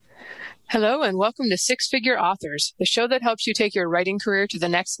Hello and welcome to Six Figure Authors, the show that helps you take your writing career to the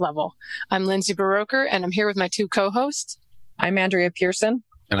next level. I'm Lindsay Baroker and I'm here with my two co-hosts. I'm Andrea Pearson.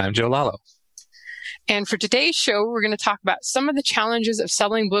 And I'm Joe Lalo. And for today's show, we're going to talk about some of the challenges of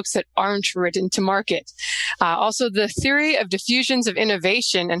selling books that aren't written to market. Also, the theory of diffusions of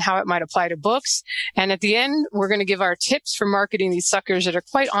innovation and how it might apply to books. And at the end, we're going to give our tips for marketing these suckers that are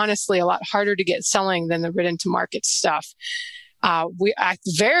quite honestly a lot harder to get selling than the written to market stuff. We at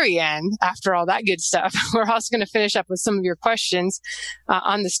the very end, after all that good stuff, we're also going to finish up with some of your questions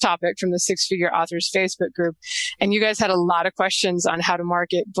on this topic from the Six Figure Authors Facebook group. And you guys had a lot of questions on how to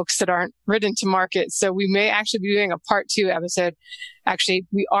market books that aren't written to market. So we may actually be doing a part 2 episode. Actually,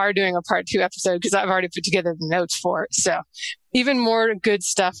 we are doing a part 2 episode because I've already put together the notes for it. So even more good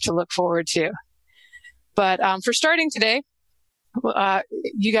stuff to look forward to. But for starting today,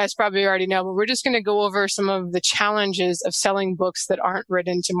 you guys probably already know, but we're just going to go over some of the challenges of selling books that aren't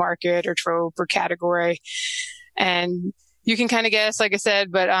written to market or trope or category. And you can kind of guess, like I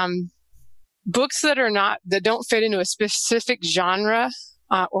said, but books that don't fit into a specific genre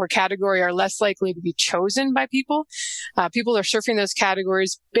or category are less likely to be chosen by people. People are surfing those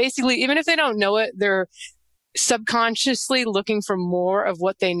categories. Basically, even if they don't know it, they're subconsciously looking for more of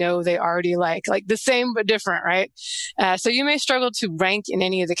what they know they already like the same but different, right? So you may struggle to rank in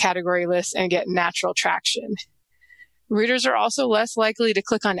any of the category lists and get natural traction. Readers are also less likely to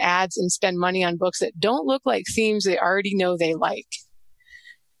click on ads and spend money on books that don't look like themes they already know they like.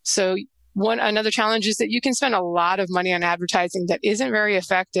 So another challenge is that you can spend a lot of money on advertising that isn't very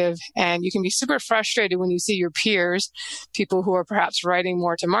effective, and you can be super frustrated when you see your peers, people who are perhaps writing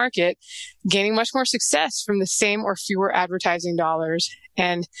more to market, gaining much more success from the same or fewer advertising dollars.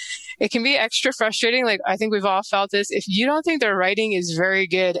 And it can be extra frustrating. I think we've all felt this. If you don't think their writing is very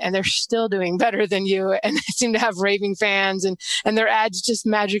good and they're still doing better than you and they seem to have raving fans and their ads just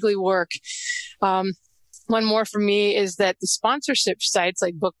magically work. One more for me is that the sponsorship sites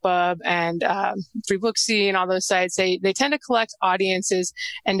like BookBub and FreeBooksy and all those sites, they tend to collect audiences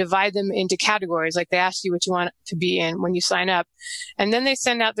and divide them into categories. Like they ask you what you want to be in when you sign up. And then they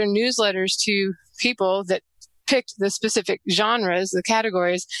send out their newsletters to people that picked the specific genres, the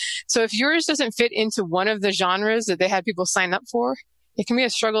categories. So if yours doesn't fit into one of the genres that they had people sign up for, it can be a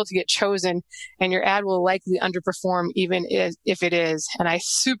struggle to get chosen, and your ad will likely underperform even if it is. And I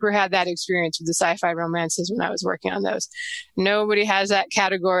super had that experience with the sci-fi romances when I was working on those. Nobody has that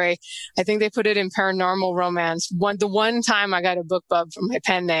category. I think they put it in paranormal romance. The one time I got a BookBub from my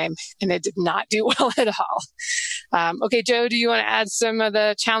pen name, and it did not do well at all. Okay, Joe, do you want to add some of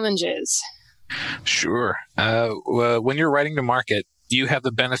the challenges? Sure. When you're writing to market, you have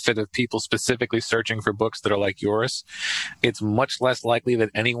the benefit of people specifically searching for books that are like yours. It's much less likely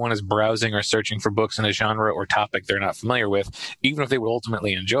that anyone is browsing or searching for books in a genre or topic they're not familiar with, even if they will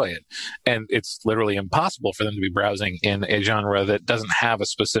ultimately enjoy it. And it's literally impossible for them to be browsing in a genre that doesn't have a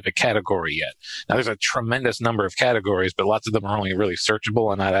specific category yet. Now, there's a tremendous number of categories, but lots of them are only really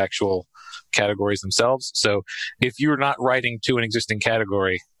searchable and not actual categories themselves. So if you're not writing to an existing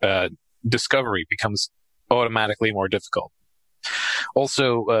category, discovery becomes automatically more difficult.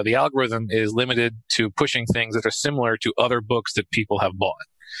 Also, the algorithm is limited to pushing things that are similar to other books that people have bought.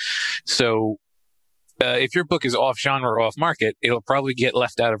 So if your book is off genre or off market, it'll probably get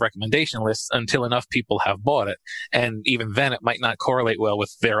left out of recommendation lists until enough people have bought it. And even then, it might not correlate well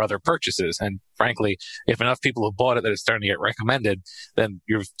with their other purchases. And frankly, if enough people have bought it that it's starting to get recommended, then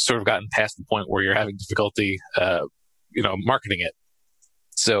you've sort of gotten past the point where you're having difficulty, marketing it.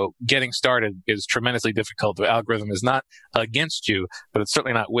 So getting started is tremendously difficult. The algorithm is not against you, but it's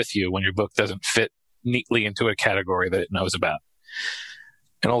certainly not with you when your book doesn't fit neatly into a category that it knows about.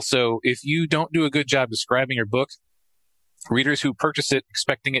 And also, if you don't do a good job describing your book, readers who purchase it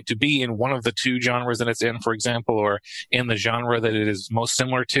expecting it to be in one of the 2 genres that it's in, for example, or in the genre that it is most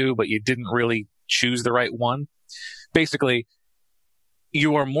similar to, but you didn't really choose the right one, basically,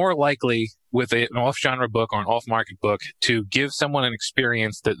 you are more likely with an off-genre book or an off-market book to give someone an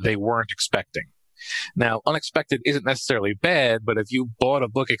experience that they weren't expecting. Now, unexpected isn't necessarily bad, but if you bought a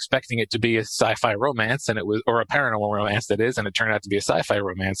book expecting it to be a sci-fi romance or a paranormal romance and it turned out to be a sci-fi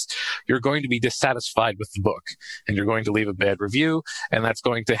romance, you're going to be dissatisfied with the book and you're going to leave a bad review, and that's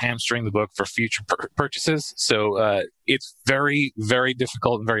going to hamstring the book for future purchases. So, it's very, very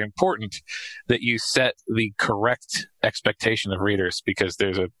difficult and very important that you set the correct expectation of readers, because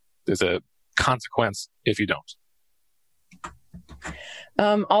there's a consequence if you don't.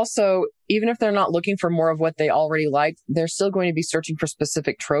 Also, even if they're not looking for more of what they already like, they're still going to be searching for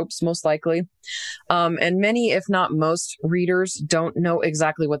specific tropes, most likely. And many, if not most, readers don't know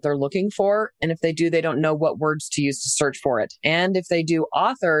exactly what they're looking for. And if they do, they don't know what words to use to search for it. And if they do,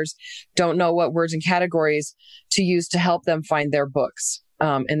 authors don't know what words and categories to use to help them find their books.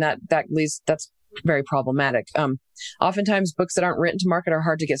 And that's very problematic. Oftentimes books that aren't written to market are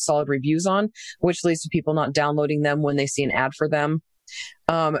hard to get solid reviews on, which leads to people not downloading them when they see an ad for them.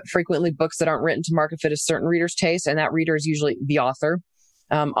 Frequently books that aren't written to market fit a certain reader's taste, and that reader is usually the author.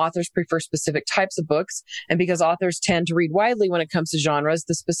 Authors prefer specific types of books, and because authors tend to read widely when it comes to genres,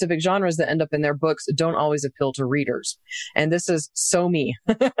 the specific genres that end up in their books don't always appeal to readers. And this is so me,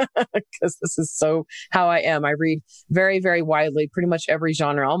 because this is so how I am. I read very, very widely, pretty much every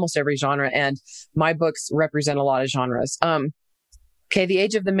genre, almost every genre, and my books represent a lot of genres. Okay, the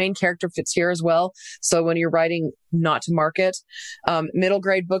age of the main character fits here as well. So when you're writing not to market, middle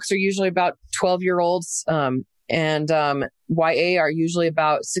grade books are usually about 12-year-olds. And YA are usually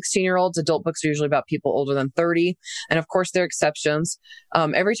about 16-year-olds. Adult books are usually about people older than 30. And of course, there are exceptions.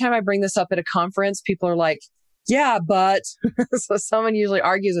 Every time I bring this up at a conference, people are like, yeah, but so someone usually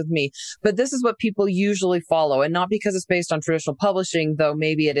argues with me, but this is what people usually follow, and not because it's based on traditional publishing, though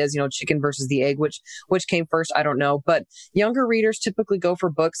maybe it is, chicken versus the egg, which came first, I don't know. But younger readers typically go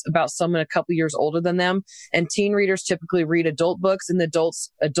for books about someone a couple years older than them, and teen readers typically read adult books, and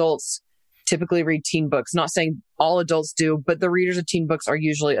adults typically read teen books. Not saying all adults do, but the readers of teen books are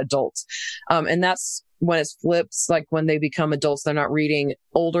usually adults. And that's when it flips, like when they become adults, they're not reading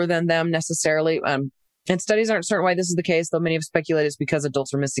older than them necessarily. And studies aren't certain why this is the case, though many have speculated it's because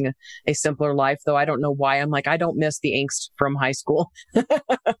adults are missing a simpler life, though I don't know why. I'm like, I don't miss the angst from high school.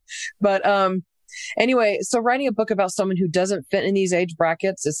 But anyway, so writing a book about someone who doesn't fit in these age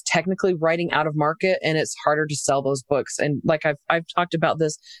brackets is technically writing out of market, and it's harder to sell those books. And like I've talked about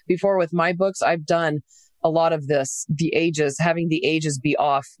this before with my books, I've done a lot of this, having the ages be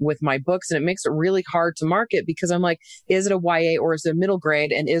off with my books. And it makes it really hard to market because I'm like, is it a YA or is it a middle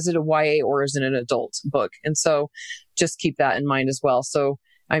grade? And is it a YA or is it an adult book? And so just keep that in mind as well. So,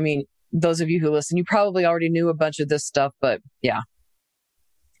 I mean, those of you who listen, you probably already knew a bunch of this stuff, but yeah.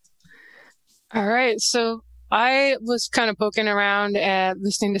 All right. So I was kind of poking around and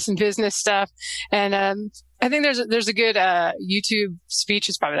listening to some business stuff, and I think there's a good YouTube speech.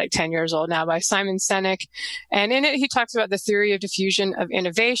 It's probably like 10 years old now, by Simon Sinek, and in it he talks about the theory of diffusion of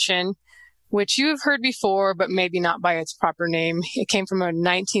innovation, which you have heard before, but maybe not by its proper name. It came from a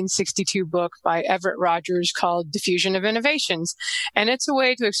 1962 book by Everett Rogers called Diffusion of Innovations, and it's a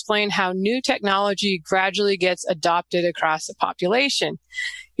way to explain how new technology gradually gets adopted across the population.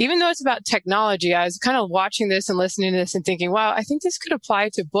 Even though it's about technology, I was kind of watching this and listening to this and thinking, wow, I think this could apply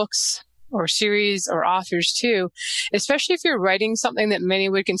to books or series or authors too, especially if you're writing something that many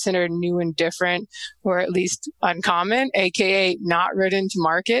would consider new and different, or at least uncommon, aka not written to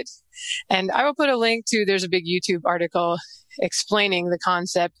market. And I will put a link to, there's a big YouTube article explaining the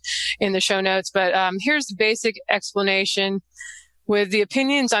concept in the show notes, but here's the basic explanation. With the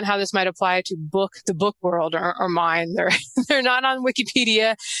opinions on how this might apply to the book world are mine. They're not on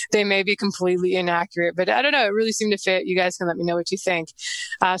Wikipedia. They may be completely inaccurate, but I don't know. It really seemed to fit. You guys can let me know what you think.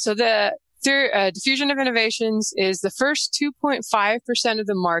 So the diffusion of innovations is the first 2.5% of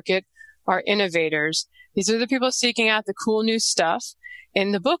the market are innovators. These are the people seeking out the cool new stuff.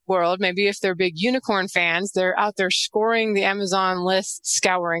 In the book world, maybe if they're big unicorn fans, they're out there scouring the Amazon list,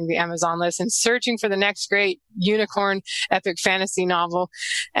 and searching for the next great unicorn epic fantasy novel.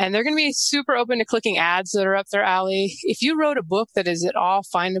 And they're going to be super open to clicking ads that are up their alley. If you wrote a book that is at all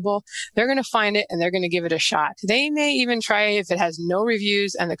findable, they're going to find it and they're going to give it a shot. They may even try if it has no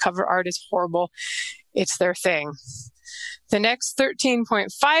reviews and the cover art is horrible. It's their thing. The next 13.5%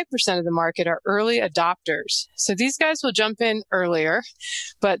 of the market are early adopters. So these guys will jump in earlier,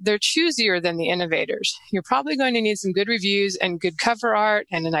 but they're choosier than the innovators. You're probably going to need some good reviews and good cover art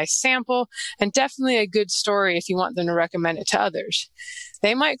and a nice sample, and definitely a good story if you want them to recommend it to others.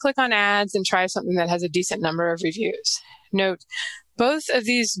 They might click on ads and try something that has a decent number of reviews. Note, both of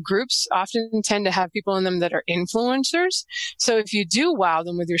these groups often tend to have people in them that are influencers. So if you do wow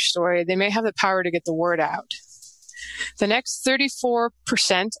them with your story, they may have the power to get the word out. The next 34%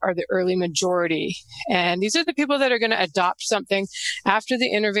 are the early majority. And these are the people that are going to adopt something after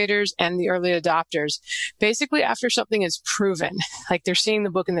the innovators and the early adopters. Basically, after something is proven, like they're seeing the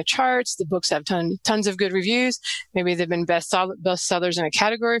book in the charts, the books have tons of good reviews. Maybe they've been bestsellers in a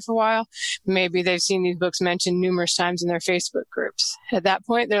category for a while. Maybe they've seen these books mentioned numerous times in their Facebook groups. At that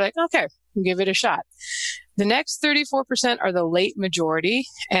point, they're like, okay, we'll give it a shot. The next 34% are the late majority,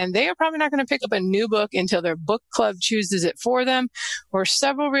 and they are probably not going to pick up a new book until their book club chooses it for them, or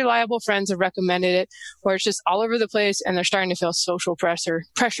several reliable friends have recommended it, or it's just all over the place and they're starting to feel social pressure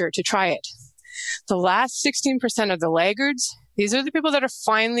to try it. The last 16% are the laggards. These are the people that are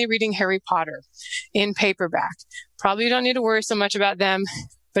finally reading Harry Potter in paperback. Probably don't need to worry so much about them,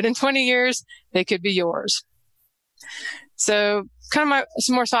 but in 20 years, they could be yours. So kind of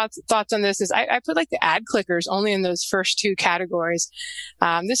some more thoughts on this is I put like the ad clickers only in those first two categories.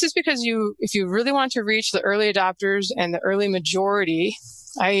 This is because if you really want to reach the early adopters and the early majority,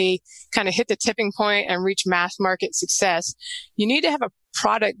 I kind of hit the tipping point and reach mass market success, you need to have a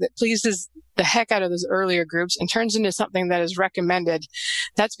product that pleases the heck out of those earlier groups and turns into something that is recommended.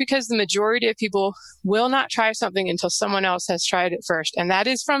 That's because the majority of people will not try something until someone else has tried it first. And that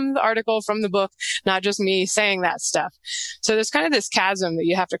is from the article, from the book, not just me saying that stuff. So there's kind of this chasm that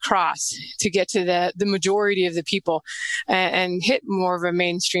you have to cross to get to the majority of the people and hit more of a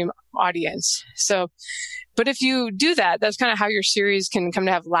mainstream audience. But if you do that, that's kind of how your series can come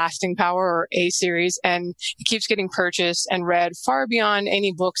to have lasting power, or a series, and it keeps getting purchased and read far beyond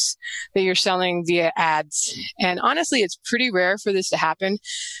any books that you're selling via ads. And honestly, it's pretty rare for this to happen,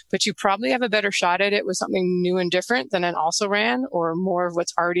 but you probably have a better shot at it with something new and different than an also ran or more of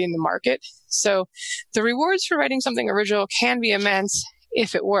what's already in the market. So the rewards for writing something original can be immense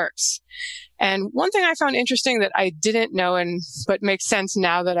if it works. And one thing I found interesting that I didn't know, but makes sense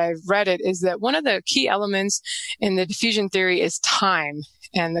now that I've read it, is that one of the key elements in the diffusion theory is time.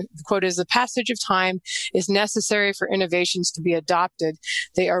 And the quote is, "The passage of time is necessary for innovations to be adopted.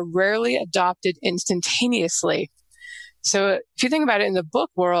 They are rarely adopted instantaneously." So if you think about it in the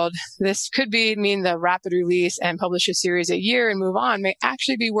book world, this could mean the rapid release and publish a series a year and move on may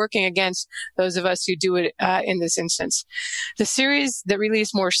actually be working against those of us who do it in this instance. The series that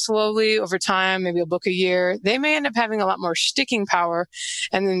release more slowly over time, maybe a book a year, they may end up having a lot more sticking power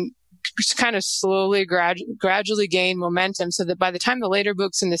and then just kind of slowly, gradually gain momentum so that by the time the later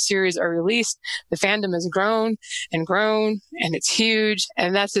books in the series are released, the fandom has grown and it's huge.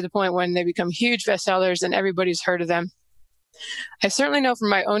 And that's to the point when they become huge bestsellers and everybody's heard of them. I certainly know from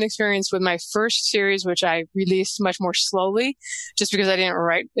my own experience with my first series, which I released much more slowly, just because I didn't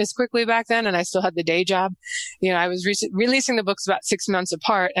write as quickly back then and I still had the day job. I was releasing the books about 6 months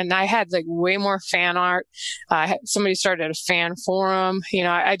apart, and I had like way more fan art. Somebody started a fan forum.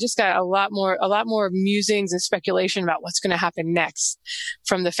 I just got a lot more musings and speculation about what's going to happen next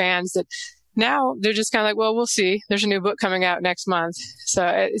from the fans that now they're just kind of like, well, we'll see. There's a new book coming out next month. So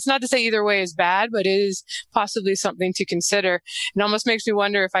it's not to say either way is bad, but it is possibly something to consider. It almost makes me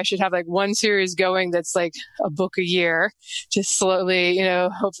wonder if I should have like one series going that's like a book a year, just slowly,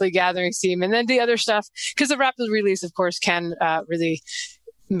 hopefully gathering steam. And then the other stuff, because the rapid release, of course, can really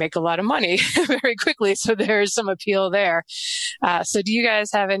make a lot of money very quickly. So there's some appeal there. So do you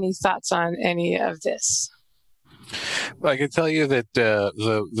guys have any thoughts on any of this? Well, I can tell you that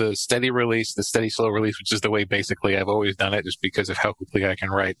the steady release, the steady slow release, which is the way basically I've always done it, just because of how quickly I can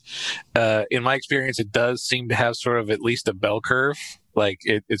write. In my experience, it does seem to have sort of at least a bell curve. Like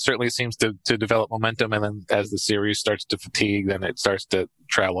it certainly seems to develop momentum, and then as the series starts to fatigue, then it starts to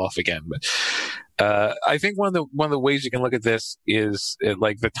trail off again. But I think one of the ways you can look at this is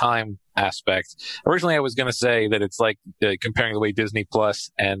like the time aspect. Originally, I was going to say that it's like comparing the way Disney Plus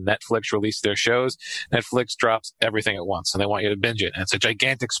and Netflix release their shows. Netflix drops everything at once, and they want you to binge it. And it's a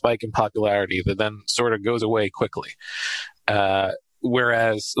gigantic spike in popularity that then sort of goes away quickly.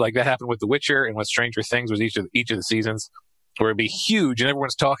 Whereas, like that happened with The Witcher and with Stranger Things, was each of the seasons, where it'd be huge and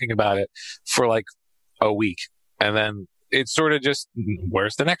everyone's talking about it for like a week, and then it's sort of just,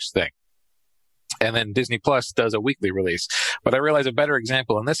 where's the next thing? And then Disney Plus does a weekly release. But I realize a better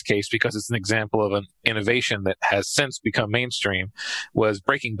example in this case, because it's an example of an innovation that has since become mainstream, was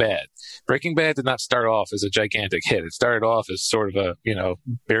Breaking Bad. Breaking Bad did not start off as a gigantic hit. It started off as sort of a,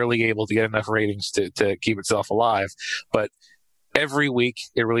 barely able to get enough ratings to keep itself alive. But every week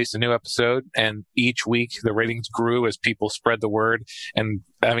it released a new episode, and each week the ratings grew as people spread the word. And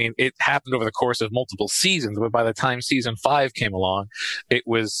I mean, it happened over the course of multiple seasons, but by the time season 5 came along, it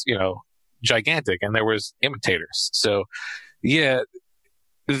was, gigantic, and there was imitators. So yeah,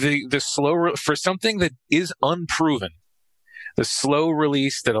 the slow, for something that is unproven, the slow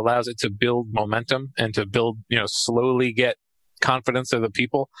release that allows it to build momentum and to build, slowly get confidence of the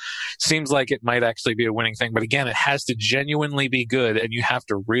people, seems like it might actually be a winning thing. But again, it has to genuinely be good, and you have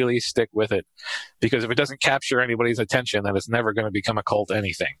to really stick with it, because if it doesn't capture anybody's attention, then it's never going to become a cult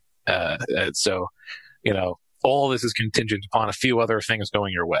anything. So, all this is contingent upon a few other things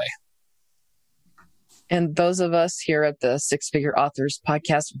going your way. And those of us here at the Six Figure Authors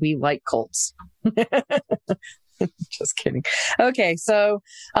podcast, we like cults. Just kidding. Okay. So,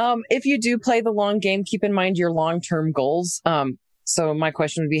 if you do play the long game, keep in mind your long-term goals. So my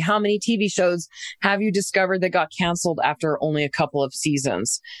question would be, how many TV shows have you discovered that got canceled after only a couple of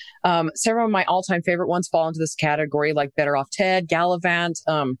seasons? Several of my all-time favorite ones fall into this category, like Better Off Ted, Gallivant.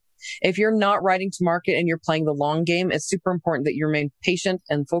 If you're not writing to market and you're playing the long game, it's super important that you remain patient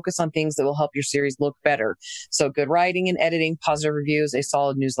and focus on things that will help your series look better. So good writing and editing, positive reviews, a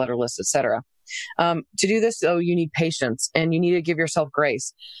solid newsletter list, etc. To do this, though, you need patience and you need to give yourself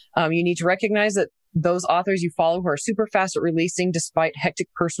grace. You need to recognize that those authors you follow who are super fast at releasing despite hectic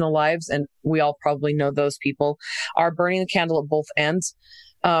personal lives, and we all probably know those people, are burning the candle at both ends.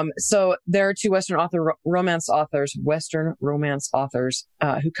 So there are two Western romance authors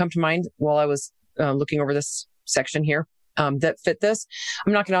who come to mind while I was looking over this section here that fit this.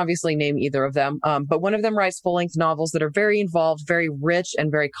 I'm not going to obviously name either of them, but one of them writes full-length novels that are very involved, very rich,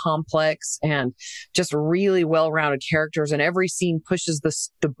 and very complex, and just really well-rounded characters, and every scene pushes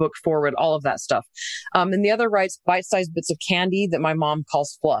the book forward, all of that stuff. And the other writes bite-sized bits of candy that my mom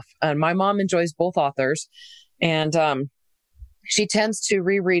calls fluff. And my mom enjoys both authors, and she tends to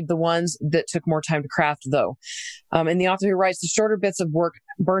reread the ones that took more time to craft, though. And the author who writes the shorter bits of work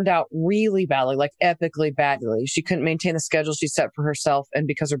burned out really badly, like epically badly. She couldn't maintain the schedule she set for herself. And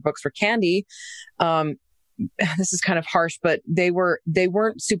because her books were candy, this is kind of harsh, but they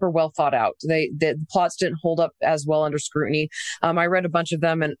weren't super well thought out. The plots didn't hold up as well under scrutiny. I read a bunch of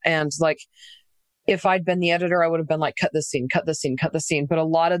them and like, if I'd been the editor, I would have been like, cut this scene, cut this scene, cut this scene. But a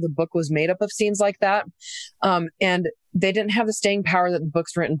lot of the book was made up of scenes like that. And they didn't have the staying power that the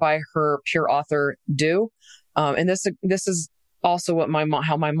books written by her pure author do. And this is also what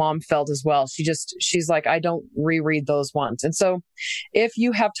how my mom felt as well. She's like, I don't reread those ones. And so if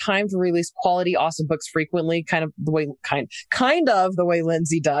you have time to release quality, awesome books frequently, kind of the way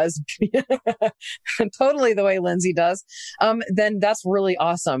Lindsay does, totally the way Lindsay does, then that's really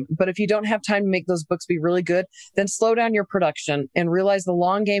awesome. But if you don't have time to make those books be really good, then slow down your production and realize the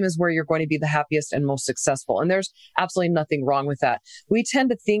long game is where you're going to be the happiest and most successful. And there's absolutely nothing wrong with that. We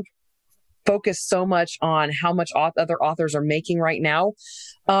tend to focus so much on how much other authors are making right now.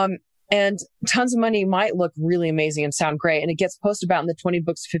 And tons of money might look really amazing and sound great. And it gets posted about in the 20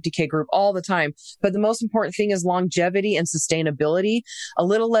 books to 50K group all the time. But the most important thing is longevity and sustainability. A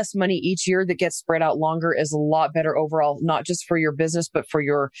little less money each year that gets spread out longer is a lot better overall, not just for your business, but for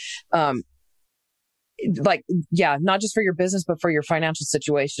your, not just for your business, but for your financial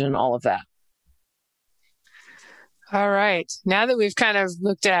situation and all of that. All right. Now that we've kind of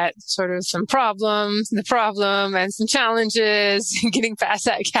looked at sort of the problem and some challenges, getting past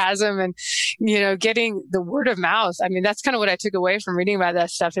that chasm and, getting the word of mouth. I mean, that's kind of what I took away from reading about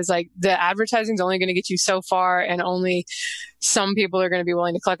that stuff is like the advertising is only going to get you so far and only some people are going to be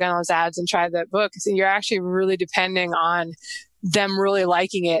willing to click on those ads and try that book. So you're actually really depending on them really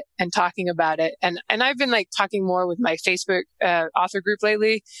liking it and talking about it. And I've been like talking more with my Facebook author group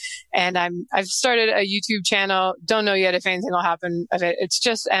lately. And I've started a YouTube channel. Don't know yet if anything will happen of it. It's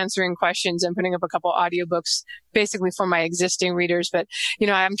just answering questions and putting up a couple audiobooks basically for my existing readers. But,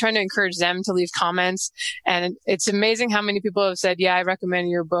 I'm trying to encourage them to leave comments. And it's amazing how many people have said, yeah, I recommend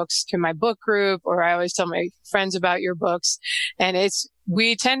your books to my book group, or I always tell my friends about your books. And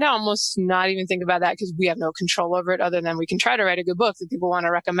we tend to almost not even think about that because we have no control over it other than we can try to write a good book that people want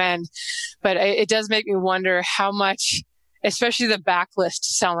to recommend. But it does make me wonder how much, especially the backlist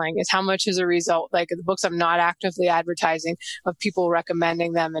selling, is how much as a result, like the books I'm not actively advertising, of people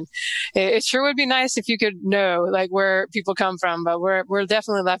recommending them. And it sure would be nice if you could know like where people come from, but we're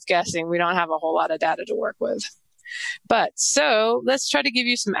definitely left guessing. We don't have a whole lot of data to work with. But so let's try to give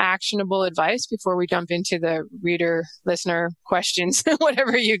you some actionable advice before we jump into the reader, listener questions,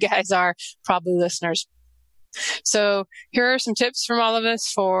 whatever you guys are, probably listeners. So here are some tips from all of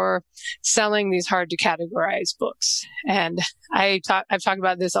us for selling these hard to categorize books. And I've talked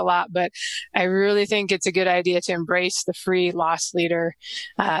about this a lot, but I really think it's a good idea to embrace the free loss leader.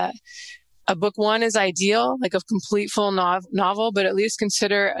 A book one is ideal, like a complete full novel, but at least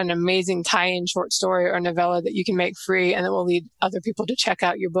consider an amazing tie-in short story or novella that you can make free and that will lead other people to check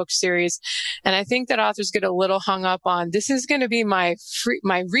out your book series. And I think that authors get a little hung up on, this is going to be my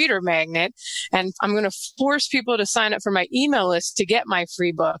reader magnet, and I'm going to force people to sign up for my email list to get my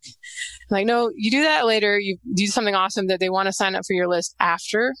free book. Like, no, you do that later. You do something awesome that they want to sign up for your list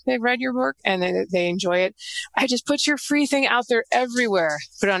after they've read your book and they enjoy it. I just put your free thing out there everywhere.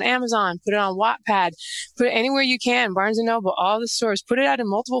 Put it on Amazon, put it on Wattpad, put it anywhere you can, Barnes & Noble, all the stores, put it out in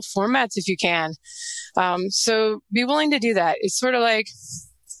multiple formats if you can. So be willing to do that. It's sort of like,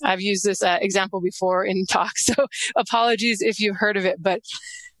 I've used this example before in talks, so apologies if you've heard of it, but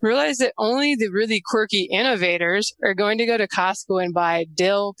Realize that only the really quirky innovators are going to go to Costco and buy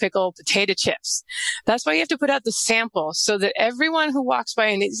dill pickle potato chips. That's why you have to put out the sample so that everyone who walks by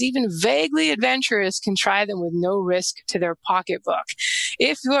and is even vaguely adventurous can try them with no risk to their pocketbook.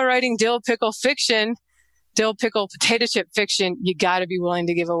 If you are writing dill pickle potato chip fiction, you got to be willing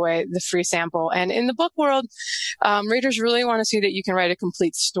to give away the free sample. And in the book world, readers really want to see that you can write a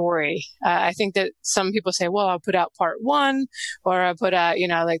complete story. I think that some people say, well, I'll put out part 1, or I'll put out,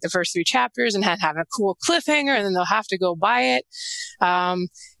 like the first 3 chapters and have a cool cliffhanger, and then they'll have to go buy it.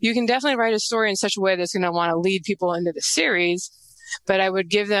 You can definitely write a story in such a way that's going to want to lead people into the series, but I would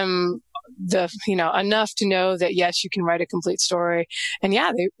give them enough to know that, yes, you can write a complete story. And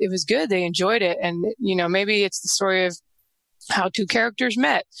yeah, it was good. They enjoyed it. And, maybe it's the story of how 2 characters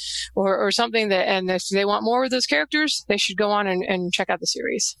met or something and if they want more of those characters, they should go on and check out the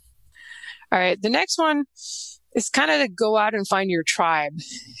series. All right. The next one is kind of to go out and find your tribe.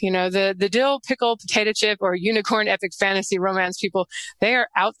 The dill, pickle, potato chip, or unicorn epic fantasy romance people, they are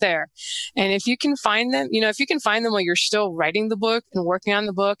out there. And if you can find them, while you're still writing the book and working on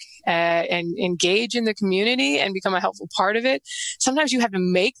the book, and engage in the community and become a helpful part of it, sometimes you have to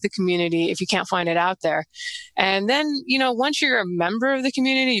make the community if you can't find it out there. And then, once you're a member of the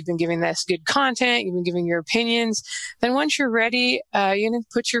community, you've been giving this good content, you've been giving your opinions, then once you're ready,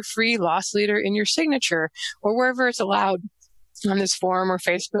 put your free loss leader in your signature or wherever it's allowed on this forum or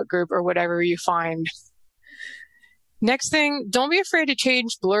Facebook group or whatever you find. Next thing, don't be afraid to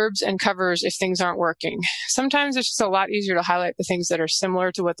change blurbs and covers if things aren't working. Sometimes it's just a lot easier to highlight the things that are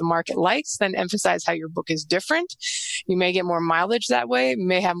similar to what the market likes than emphasize how your book is different. You may get more mileage that way. You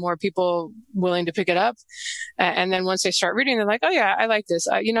may have more people willing to pick it up. And then once they start reading, they're like, oh yeah, I like this.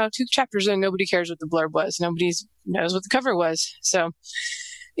 2 chapters in, nobody cares what the blurb was. Nobody knows what the cover was. So,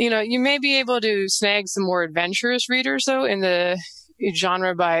 you may be able to snag some more adventurous readers, though, in the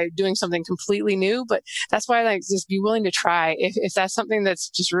genre by doing something completely new. But that's why I just be willing to try. If that's something that's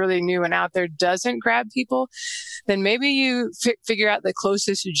just really new and out there doesn't grab people, then maybe you figure out the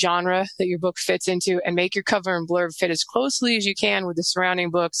closest genre that your book fits into and make your cover and blurb fit as closely as you can with the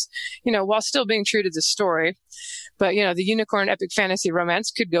surrounding books, while still being true to the story. But, the unicorn epic fantasy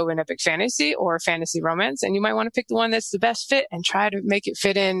romance could go in epic fantasy or fantasy romance, and you might want to pick the one that's the best fit and try to make it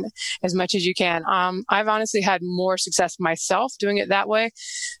fit in as much as you can. I've honestly had more success myself doing it that way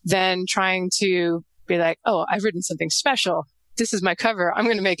than trying to be like, oh, I've written something special. This is my cover. I'm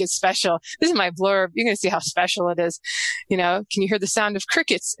going to make it special. This is my blurb. You're going to see how special it is. Can you hear the sound of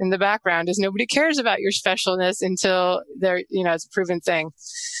crickets in the background? As nobody cares about your specialness until they're, it's a proven thing.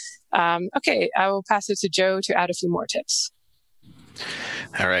 Okay, I will pass it to Joe to add a few more tips.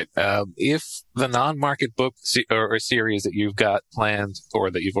 All right. If the non-market book or series that you've got planned or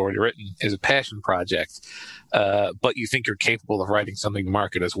that you've already written is a passion project, but you think you're capable of writing something to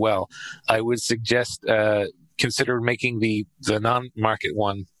market as well, I would suggest consider making the non-market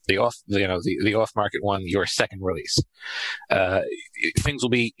one, the off-market one, your second release. Things will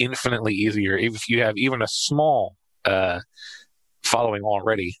be infinitely easier if you have even a small following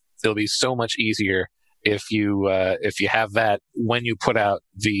already. It'll be so much easier if you have that when you put out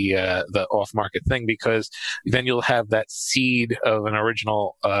the off-market thing, because then you'll have that seed of an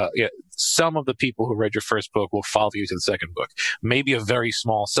original. Some of the people who read your first book will follow you to the second book. Maybe a very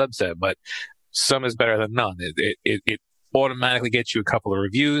small subset, but some is better than none. It automatically gets you a couple of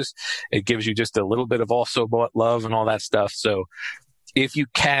reviews. It gives you just a little bit of also bought love and all that stuff. So if you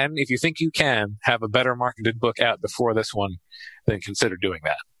think you can have a better marketed book out before this one, then consider doing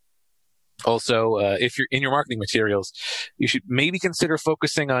that. Also, if you're in your marketing materials, you should maybe consider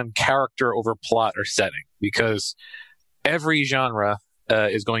focusing on character over plot or setting, because every genre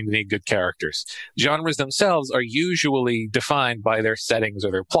is going to need good characters. Genres themselves are usually defined by their settings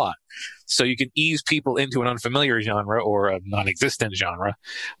or their plot. So you can ease people into an unfamiliar genre or a non-existent genre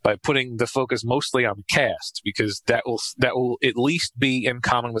by putting the focus mostly on the cast, because that will at least be in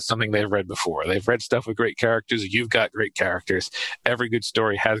common with something they've read before. They've read stuff with great characters. You've got great characters. Every good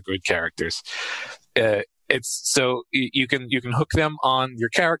story has good characters. So you can hook them on your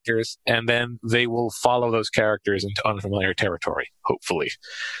characters, and then they will follow those characters into unfamiliar territory, hopefully.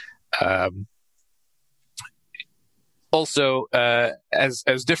 Also,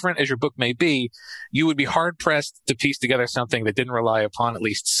 as different as your book may be, you would be hard-pressed to piece together something that didn't rely upon at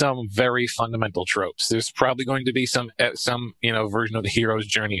least some very fundamental tropes. There's probably going to be some version of the hero's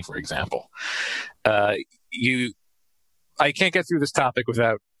journey, for example. I can't get through this topic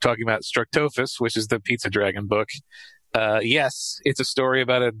without talking about Structophis, which is the Pizza Dragon book. yes, it's a story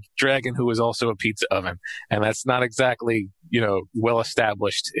about a dragon who is also a pizza oven. And that's not exactly, well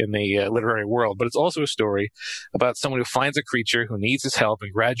established in the literary world. But it's also a story about someone who finds a creature who needs his help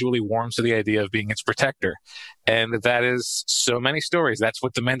and gradually warms to the idea of being its protector. And that is so many stories. That's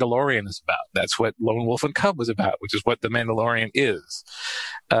what The Mandalorian is about. That's what Lone Wolf and Cub was about, which is what The Mandalorian is.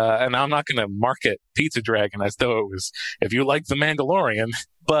 And I'm not going to market Pizza Dragon as though it was, if you like The Mandalorian,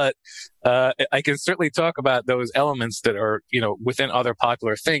 but I can certainly talk about those elements that are, within other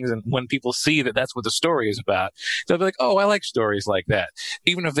popular things. And when people see that that's what the story is about, they'll be like, oh, I like stories like that,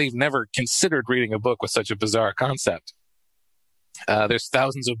 even if they've never considered reading a book with such a bizarre concept. There's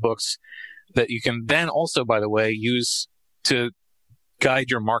thousands of books that you can then also, by the way, use to guide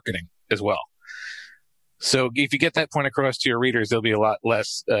your marketing as well. So if you get that point across to your readers, they'll be a lot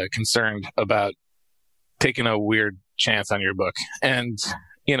less concerned about taking a weird chance on your book. And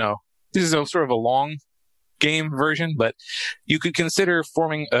this is sort of a long game version, but you could consider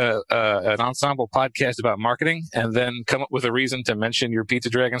forming an ensemble podcast about marketing and then come up with a reason to mention your Pizza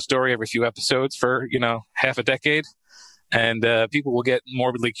Dragon story every few episodes for, half a decade. And people will get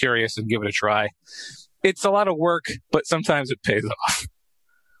morbidly curious and give it a try. It's a lot of work, but sometimes it pays off.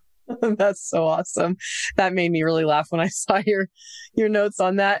 That's so awesome. That made me really laugh when I saw your notes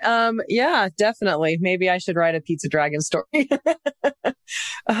on that. Yeah, definitely. Maybe I should write a Pizza Dragon story.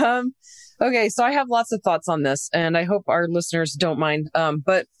 Okay, so I have lots of thoughts on this, and I hope our listeners don't mind.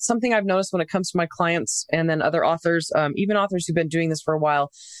 But something I've noticed when it comes to my clients and then other authors, even authors who've been doing this for a while,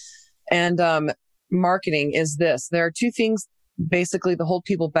 and marketing is this. There are two things basically that hold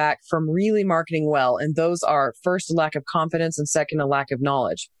people back from really marketing well, and those are first, a lack of confidence, and second, a lack of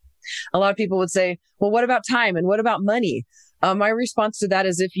knowledge. A lot of people would say, well, what about time and what about money? My response to that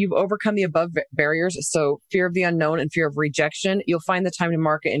is if you've overcome the above barriers, so fear of the unknown and fear of rejection, you'll find the time to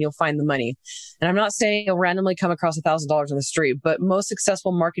market and you'll find the money. And I'm not saying you'll randomly come across $1,000 on the street, but most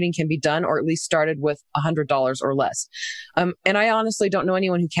successful marketing can be done or at least started with $100 or less. And I honestly don't know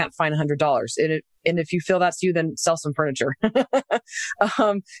anyone who can't find $100. And if you feel that's you, then sell some furniture.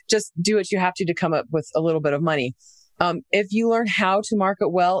 Just do what you have to come up with a little bit of money. If you learn how to market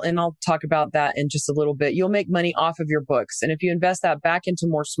well, and I'll talk about that in just a little bit, you'll make money off of your books. And if you invest that back into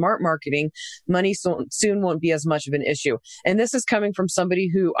more smart marketing, money soon won't be as much of an issue. And this is coming from somebody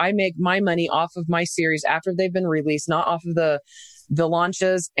who I make my money off of my series after they've been released, not off of the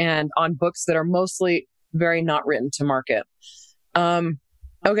launches and on books that are mostly very not written to market.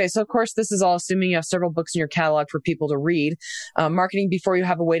 Okay, so of course, this is all assuming you have several books in your catalog for people to read. Marketing before you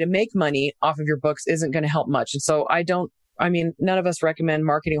have a way to make money off of your books isn't going to help much. And so none of us recommend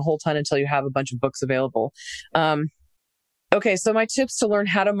marketing a whole ton until you have a bunch of books available. Okay, so my tips to learn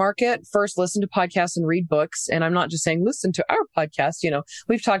how to market: first, listen to podcasts and read books. And I'm not just saying listen to our podcast.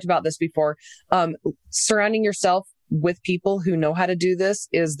 We've talked about this before. Surrounding yourself with people who know how to do this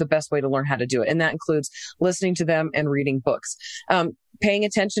is the best way to learn how to do it. And that includes listening to them and reading books. Paying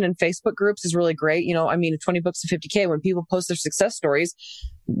attention in Facebook groups is really great. 20 books to 50K, when people post their success stories,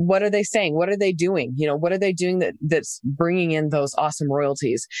 what are they saying? What are they doing? What are they doing that's bringing in those awesome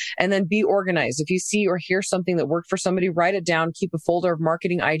royalties? And then be organized. If you see or hear something that worked for somebody, write it down. Keep a folder of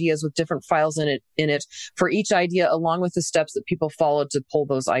marketing ideas with different files in it for each idea, along with the steps that people followed to pull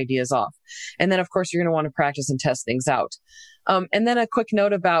those ideas off. And then, of course, you're going to want to practice and test things out. And then a quick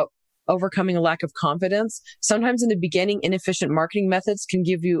note about overcoming a lack of confidence. Sometimes in the beginning, inefficient marketing methods can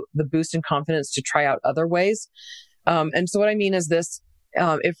give you the boost in confidence to try out other ways. And so what I mean is this.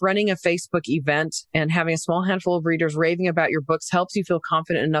 If running a Facebook event and having a small handful of readers raving about your books helps you feel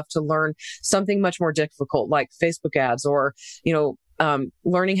confident enough to learn something much more difficult, like Facebook ads, or,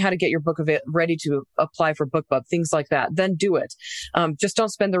 learning how to get your book ready to apply for BookBub, things like that, then do it. Just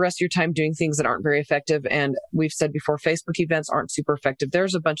don't spend the rest of your time doing things that aren't very effective. And we've said before, Facebook events aren't super effective.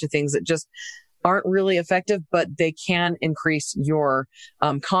 There's a bunch of things that just aren't really effective, but they can increase your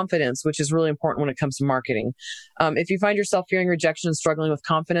confidence, which is really important when it comes to marketing. If you find yourself fearing rejection and struggling with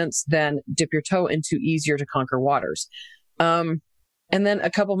confidence, then dip your toe into easier to conquer waters. And then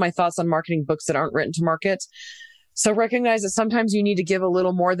a couple of my thoughts on marketing books that aren't written to market. So recognize that sometimes you need to give a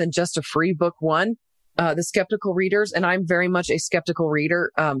little more than just a free book one. The skeptical readers, and I'm very much a skeptical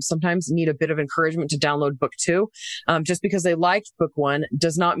reader, sometimes need a bit of encouragement to download book two. Just because they liked book one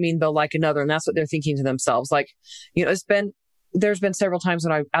does not mean they'll like another. And that's what they're thinking to themselves. Like, there's been several times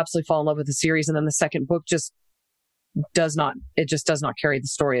when I absolutely fall in love with the series, and then the second book just does not carry the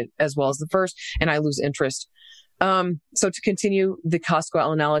story as well as the first, and I lose interest. So to continue the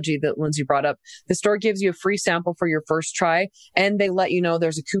Costco analogy that Lindsay brought up, the store gives you a free sample for your first try, and they let you know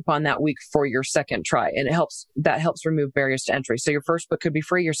there's a coupon that week for your second try. And that helps remove barriers to entry. So your first book could be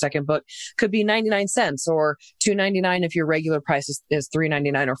free. Your second book could be 99 cents or $2.99 if your regular price is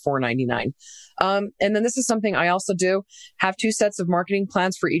 $3.99 or $4.99. And then this is something I also do: have 2 sets of marketing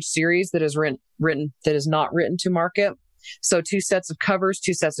plans for each series that is written that is not written to market. So 2 sets of covers,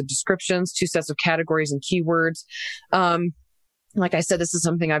 2 sets of descriptions, 2 sets of categories and keywords. Like I said, this is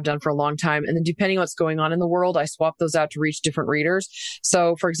something I've done for a long time. And then depending on what's going on in the world, I swap those out to reach different readers.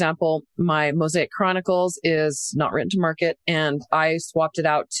 So for example, my Mosaic Chronicles is not written to market, and I swapped it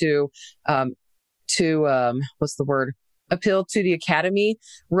out to what's the word? Appeal to the academy,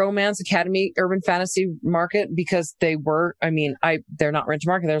 romance, academy, urban fantasy market, because they're not written to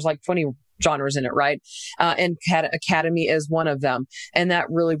market. There's like 20 genres in it, right? And academy is one of them. And that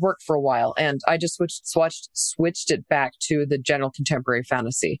really worked for a while. And I just switched it back to the general contemporary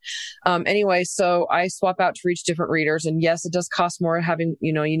fantasy. Anyway, so I swap out to reach different readers. And yes, it does cost more having,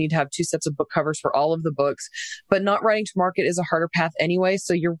 you need to have 2 sets of book covers for all of the books, but not writing to market is a harder path anyway.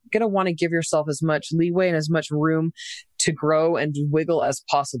 So you're going to want to give yourself as much leeway and as much room to grow and wiggle as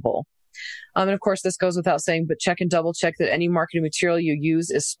possible. And of course, this goes without saying, but check and double check that any marketing material you use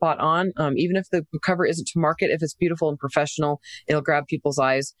is spot on. Even if the cover isn't to market, if it's beautiful and professional, it'll grab people's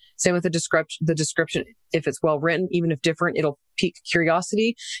eyes. Same with the description. If it's well written, even if different, it'll pique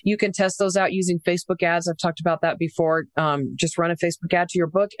curiosity. You can test those out using Facebook ads. I've talked about that before. Just run a Facebook ad to your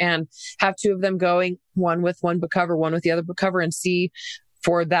book and have 2 of them going, one with one book cover, one with the other book cover, and see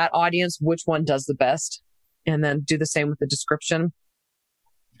for that audience which one does the best. And then do the same with the description.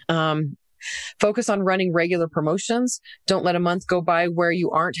 Focus on running regular promotions. Don't let a month go by where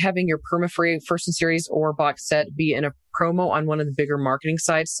you aren't having your perma-free first in series or box set be in a promo on one of the bigger marketing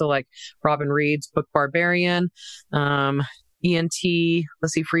sites. So like Robin Reed's Book Barbarian, ENT,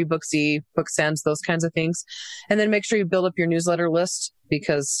 Free Booksy, BookSense, those kinds of things. And then make sure you build up your newsletter list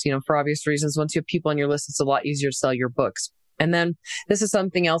because, for obvious reasons, once you have people on your list, it's a lot easier to sell your books. And then this is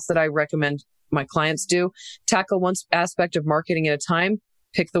something else that I recommend my clients do. Tackle one aspect of marketing at a time.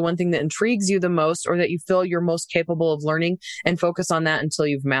 Pick the one thing that intrigues you the most or that you feel you're most capable of learning and focus on that until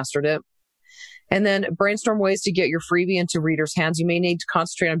you've mastered it. And then brainstorm ways to get your freebie into readers' hands. You may need to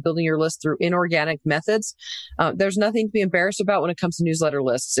concentrate on building your list through inorganic methods. There's nothing to be embarrassed about when it comes to newsletter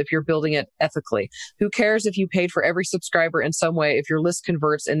lists if you're building it ethically. Who cares if you paid for every subscriber in some way if your list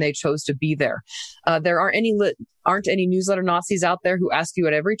converts and they chose to be there? There aren't any newsletter Nazis out there who ask you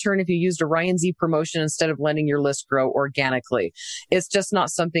at every turn if you used a Ryan Z promotion instead of letting your list grow organically. It's just not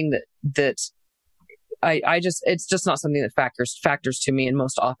something that it's just not something that factors to me and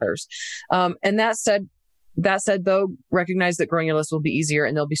most authors. And that said though, recognize that growing your list will be easier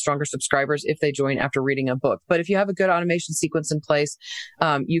and there'll be stronger subscribers if they join after reading a book. But if you have a good automation sequence in place,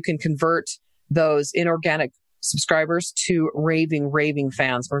 you can convert those inorganic subscribers to raving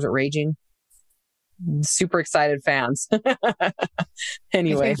fans. Or is it raging? Super excited fans.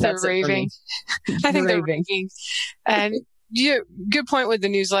 Anyway, that's raving. I think they're raving. And good point with the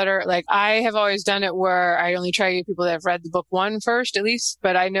newsletter. Like I have always done it where I only try to get people that have read the book 1 first, at least.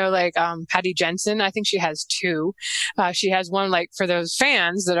 But I know Patty Jensen, I think she has 2. She has one like for those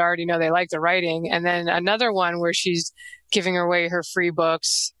fans that already know they like the writing, and then another one where she's giving away her free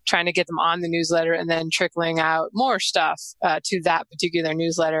books, trying to get them on the newsletter, and then trickling out more stuff to that particular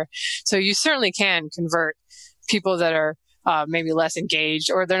newsletter. So you certainly can convert people that are maybe less engaged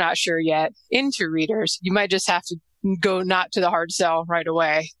or they're not sure yet into readers. You might just have to go not to the hard sell right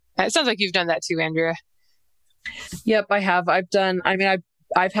away. It sounds like you've done that too, Andrea. Yep, I have.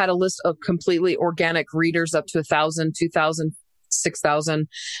 I've had a list of completely organic readers up to 1,000, 2,000, 6,000.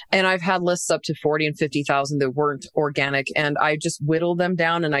 And I've had lists up to 40 and 50,000 that weren't organic. And I just whittle them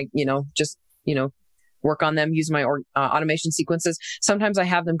down and I work on them, use my automation sequences. Sometimes I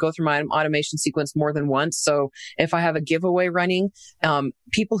have them go through my automation sequence more than once. So if I have a giveaway running,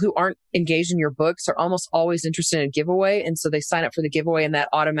 people who aren't engaged in your books are almost always interested in a giveaway. And so they sign up for the giveaway and that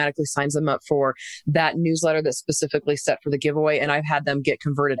automatically signs them up for that newsletter that's specifically set for the giveaway. And I've had them get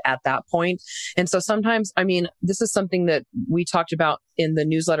converted at that point. And so sometimes, this is something that we talked about in the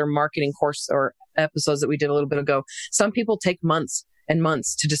newsletter marketing course or episodes that we did a little bit ago. Some people take months and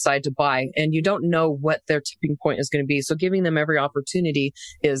months to decide to buy, and you don't know what their tipping point is going to be. So giving them every opportunity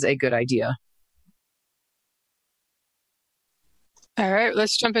is a good idea. All right,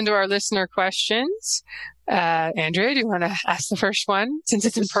 let's jump into our listener questions. Andrea, do you want to ask the first one? Since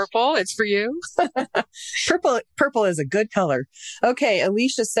it's in purple, it's for you. Purple is a good color. Okay,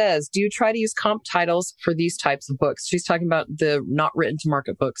 Alicia says, do you try to use comp titles for these types of books? She's talking about the not written to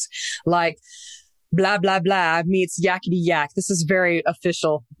market books. Like, blah, blah, blah meets yakety yak. This is very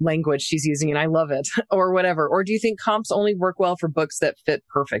official language she's using, and I love it, or whatever. Or do you think comps only work well for books that fit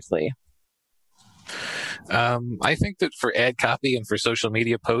perfectly? I think that for ad copy and for social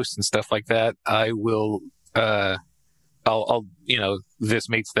media posts and stuff like that, I will, I'll, this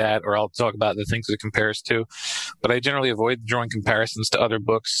meets that, or I'll talk about the things it compares to. But I generally avoid drawing comparisons to other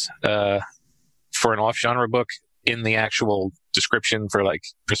books, for an off-genre book in the actual description for like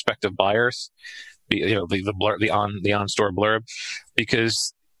prospective buyers, the on-store blurb,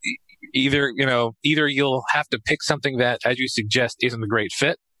 because either you'll have to pick something that, as you suggest, isn't a great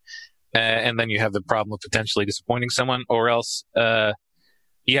fit, and then you have the problem of potentially disappointing someone, or else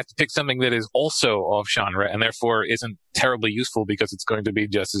you have to pick something that is also off genre and therefore isn't terribly useful because it's going to be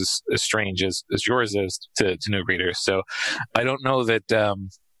just as strange as yours is to new readers. So I don't know that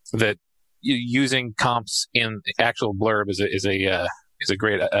that using comps in actual blurb is a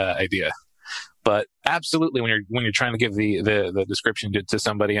great idea. But absolutely, when you're trying to give the description to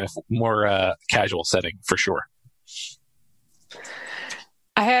somebody in a more casual setting, for sure.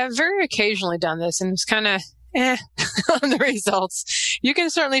 I have very occasionally done this, and it's kind of on the results. You can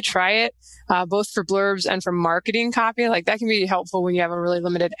certainly try it, both for blurbs and for marketing copy. Like that can be helpful when you have a really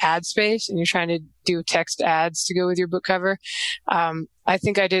limited ad space and you're trying to do text ads to go with your book cover. I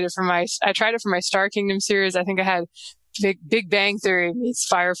think I tried it for my Star Kingdom series. I think I had Big Bang Theory meets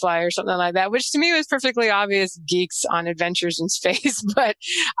Firefly or something like that, which to me was perfectly obvious geeks on adventures in space, but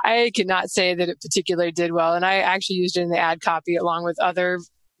I cannot say that it particularly did well. And I actually used it in the ad copy along with other,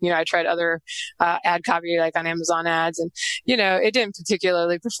 I tried other ad copy like on Amazon ads, and, it didn't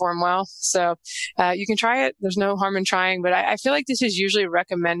particularly perform well. So you can try it. There's no harm in trying, but I feel like this is usually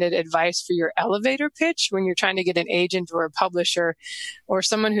recommended advice for your elevator pitch when you're trying to get an agent or a publisher or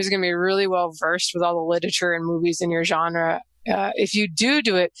someone who's going to be really well versed with all the literature and movies in your genre. If you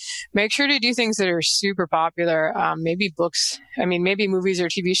do it, make sure to do things that are super popular. Maybe books. Maybe movies or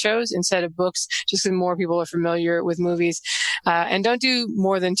TV shows instead of books, just because more people are familiar with movies. And don't do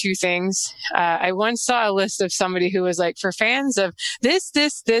more than 2 things. I once saw a list of somebody who was like, for fans of this,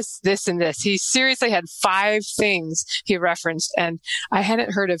 and this. He seriously had 5 things he referenced, and I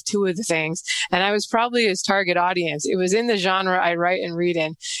hadn't heard of 2 of the things. And I was probably his target audience. It was in the genre I write and read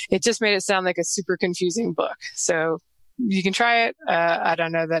in. It just made it sound like a super confusing book. So you can try it. I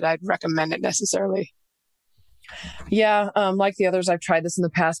don't know that I'd recommend it necessarily. Yeah, like the others, I've tried this in the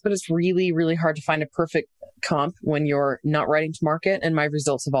past, but it's really, really hard to find a perfect comp when you're not writing to market, and my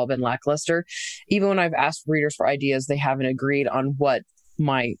results have all been lackluster. Even when I've asked readers for ideas, they haven't agreed on what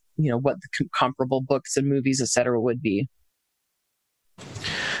what the comparable books and movies, etc., would be.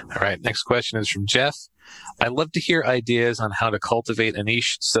 All right, next question is from Jeff. I'd love to hear ideas on how to cultivate a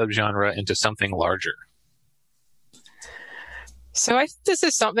niche subgenre into something larger. So I think this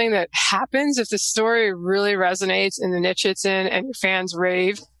is something that happens if the story really resonates in the niche it's in and your fans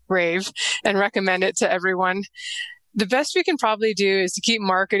rave and recommend it to everyone. The best we can probably do is to keep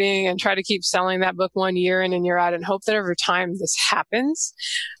marketing and try to keep selling that book one year in and year out and hope that over time this happens.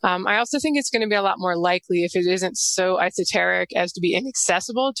 I also think it's going to be a lot more likely if it isn't so esoteric as to be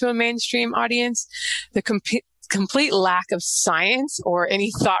inaccessible to a mainstream audience. The complete lack of science or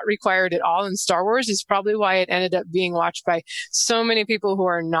any thought required at all in Star Wars is probably why it ended up being watched by so many people who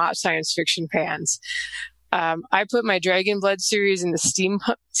are not science fiction fans. I put my Dragon Blood series in the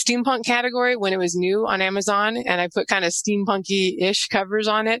steampunk category when it was new on Amazon, and I put kind of steampunky-ish covers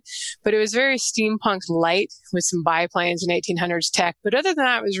on it, but it was very steampunk light with some biplanes and 1800s tech. But other than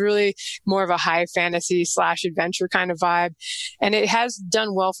that, it was really more of a high fantasy / adventure kind of vibe. And it has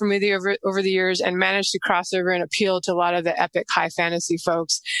done well for me over the years and managed to cross over and appeal to a lot of the epic high fantasy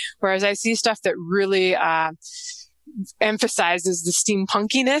folks. Whereas I see stuff that really, emphasizes the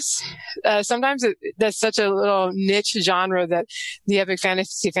steampunkiness. Sometimes that's such a little niche genre that the epic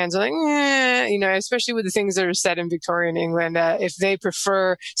fantasy fans are like, especially with the things that are set in Victorian England. If they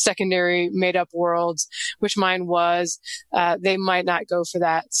prefer secondary made-up worlds, which mine was, they might not go for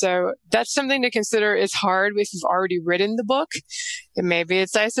that. So that's something to consider. It's hard if you've already written the book. And maybe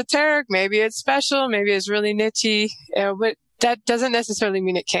it's esoteric, maybe it's special, maybe it's really nichey, but that doesn't necessarily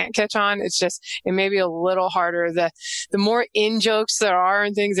mean it can't catch on. It's just, it may be a little harder. The more in-jokes there are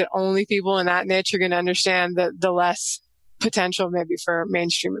and things that only people in that niche are going to understand, the less potential maybe for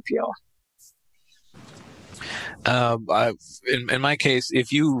mainstream appeal. In my case,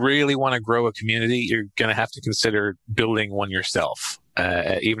 if you really want to grow a community, you're going to have to consider building one yourself.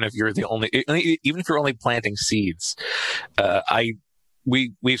 Even if you're only planting seeds.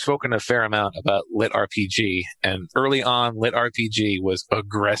 we've spoken a fair amount about Lit RPG, and early on, Lit RPG was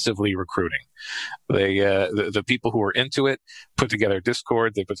aggressively recruiting. They the people who were into it put together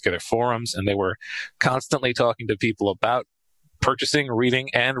Discord, they put together forums, and they were constantly talking to people about purchasing, reading,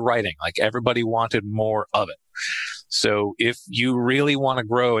 and writing. Like, everybody wanted more of it. So if you really want to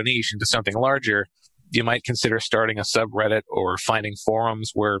grow a niche into something larger, you might consider starting a subreddit or finding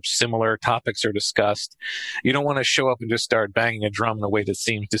forums where similar topics are discussed. You don't want to show up and just start banging a drum in a way that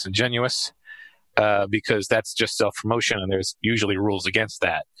seems disingenuous, because that's just self-promotion, and there's usually rules against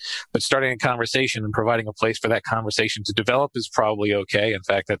that. But starting a conversation and providing a place for that conversation to develop is probably okay. In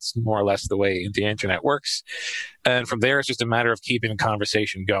fact, that's more or less the way the internet works. And from there, it's just a matter of keeping the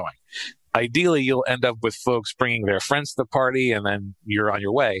conversation going. Ideally, you'll end up with folks bringing their friends to the party, and then you're on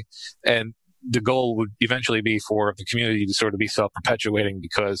your way. And the goal would eventually be for the community to sort of be self-perpetuating,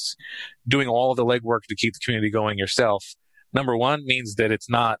 because doing all of the legwork to keep the community going yourself, number one, means that it's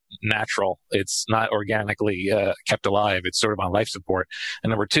not natural. It's not organically kept alive. It's sort of on life support. And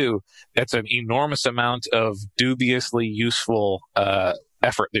number two, that's an enormous amount of dubiously useful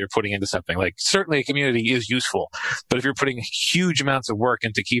effort that you're putting into something. Like, certainly a community is useful, but if you're putting huge amounts of work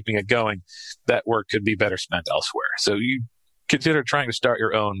into keeping it going, that work could be better spent elsewhere. So you consider trying to start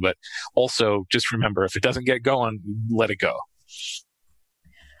your own, but also just remember, if it doesn't get going, let it go.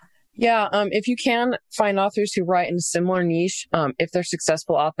 Yeah, if you can find authors who write in a similar niche, if they're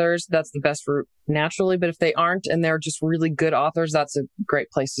successful authors, that's the best route naturally. But if they aren't and they're just really good authors, that's a great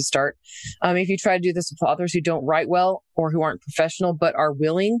place to start. If you try to do this with authors who don't write well or who aren't professional but are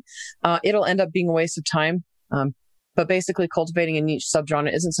willing, it'll end up being a waste of time. But basically, cultivating a niche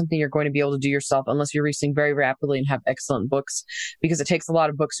subgenre isn't something you're going to be able to do yourself unless you're releasing very rapidly and have excellent books, because it takes a lot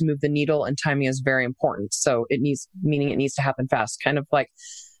of books to move the needle, and timing is very important. So it needs to happen fast, kind of like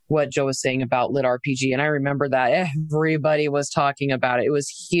what Joe was saying about Lit RPG. And I remember that everybody was talking about it. It was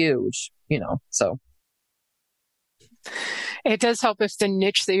huge, so. It does help if the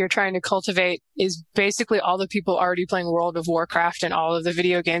niche that you're trying to cultivate is basically all the people already playing World of Warcraft and all of the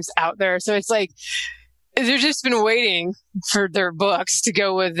video games out there. So it's like, they've just been waiting for their books to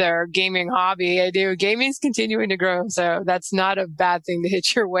go with their gaming hobby. Gaming's continuing to grow, so that's not a bad thing to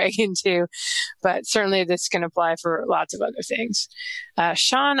hit your way into. But certainly this can apply for lots of other things.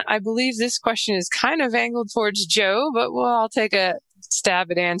 Sean, I believe this question is kind of angled towards Joe, but I'll take a stab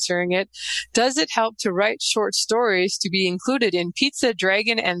at answering it. Does it help to write short stories to be included in Pizza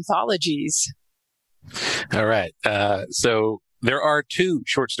Dragon anthologies? All right. So there are 2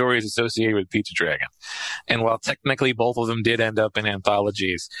 short stories associated with Pizza Dragon. And while technically both of them did end up in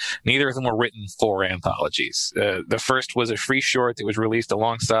anthologies, neither of them were written for anthologies. The first was a free short that was released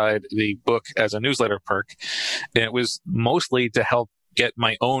alongside the book as a newsletter perk. And it was mostly to help get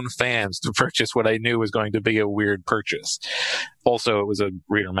my own fans to purchase what I knew was going to be a weird purchase. Also, it was a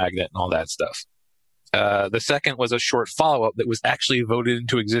reader magnet and all that stuff. The second was a short follow-up that was actually voted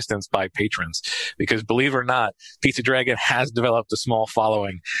into existence by patrons, because believe it or not, Pizza Dragon has developed a small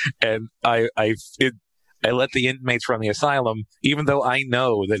following, and I let the inmates from the asylum, even though I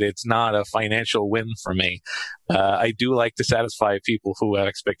know that it's not a financial win for me, I do like to satisfy people who have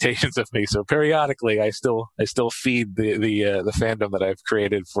expectations of me. So periodically, I still feed the fandom that I've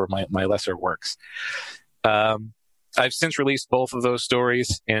created for my lesser works. I've since released both of those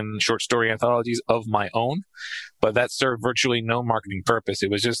stories in short story anthologies of my own, but that served virtually no marketing purpose.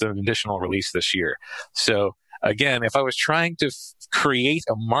 It was just an additional release this year. So again, if I was trying to create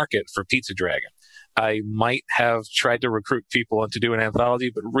a market for Pizza Dragon, I might have tried to recruit people and to do an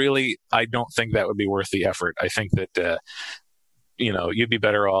anthology, but really, I don't think that would be worth the effort. I think that, you'd be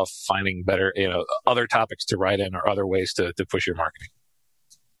better off finding better, other topics to write in or other ways to push your marketing.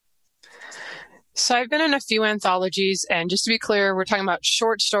 So I've been in a few anthologies, and just to be clear, we're talking about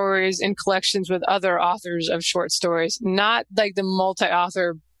short stories in collections with other authors of short stories, not like the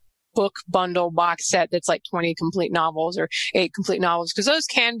multi-author book bundle box set that's like 20 complete novels or 8 complete novels, because those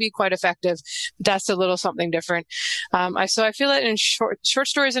can be quite effective, but that's a little something different. So I feel that in short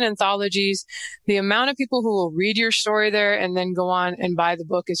stories and anthologies, the amount of people who will read your story there and then go on and buy the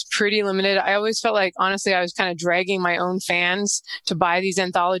book is pretty limited. I always felt like, honestly, I was kind of dragging my own fans to buy these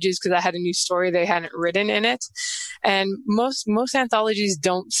anthologies because I had a new story they hadn't written in it. And most anthologies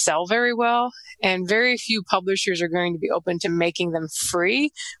don't sell very well, and very few publishers are going to be open to making them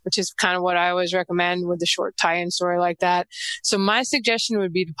free, which is kind of what I always recommend with the short tie-in story like that. So my suggestion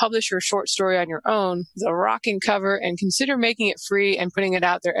would be to publish your short story on your own, the rocking cover, and consider making it free and putting it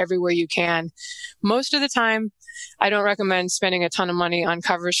out there everywhere you can. Most of the time, I don't recommend spending a ton of money on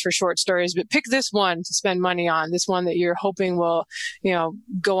covers for short stories, but pick this one to spend money on, this one that you're hoping will,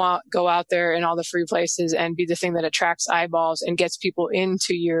 go out there in all the free places and be the thing that attracts eyeballs and gets people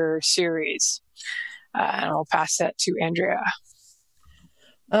into your series. And I'll pass that to Andrea.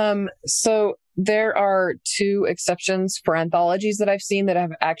 So there are two exceptions for anthologies that I've seen that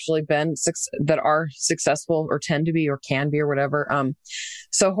have actually been that are successful or tend to be or can be or whatever.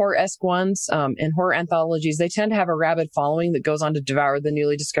 So horror-esque ones, in horror anthologies, they tend to have a rabid following that goes on to devour the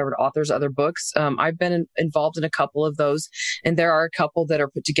newly discovered author's other books. I've been involved in a couple of those, and there are a couple that are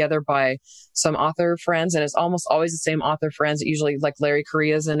put together by some author friends, and it's almost always the same author friends. Usually, like Larry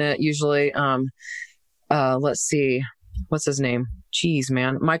Correia's in it. Usually, let's see, what's his name? Jeez,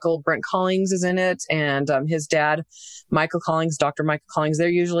 man. Michael Brent Collings is in it, and his dad, Michael Collings, Dr. Michael Collings, they're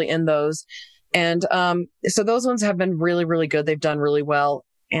usually in those. And so those ones have been really, really good. They've done really well.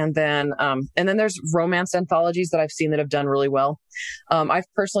 And then there's romance anthologies that I've seen that have done really well. I've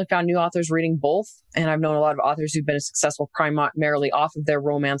personally found new authors reading both, and I've known a lot of authors who've been successful primarily off of their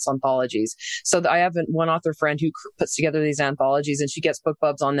romance anthologies. So I have one author friend who puts together these anthologies, and she gets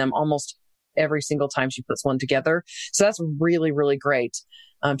BookBubs on them almost every single time she puts one together. So that's really, really great.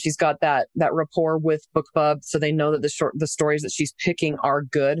 She's got that rapport with BookBub, so they know that the stories that she's picking are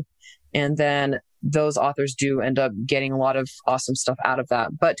good. And then those authors do end up getting a lot of awesome stuff out of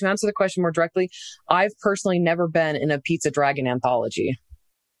that. But to answer the question more directly, I've personally never been in a Pizza Dragon anthology.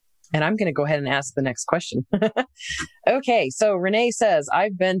 And I'm going to go ahead and ask the next question. Okay, so Renee says,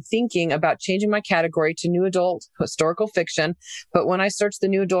 I've been thinking about changing my category to new adult historical fiction, but when I search the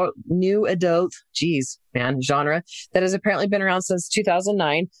new adult, genre that has apparently been around since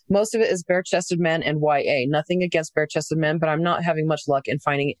 2009, most of it is bare-chested men and YA. Nothing against bare-chested men, but I'm not having much luck in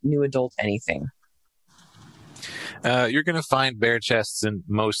finding new adult anything. You're going to find bare chests in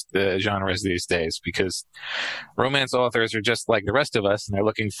most genres these days because romance authors are just like the rest of us, and they're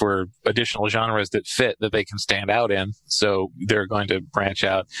looking for additional genres that fit that they can stand out in. So they're going to branch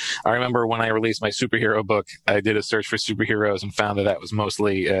out. I remember when I released my superhero book, I did a search for superheroes and found that was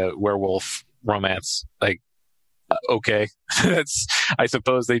mostly werewolf romance. Okay, I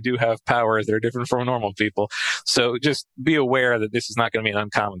suppose they do have powers that are different from normal people. So just be aware that this is not going to be an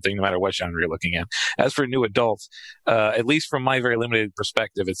uncommon thing no matter what genre you're looking at. As for new adult, at least from my very limited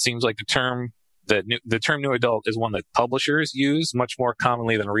perspective, it seems like the term new adult is one that publishers use much more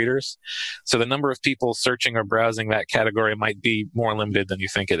commonly than readers. So the number of people searching or browsing that category might be more limited than you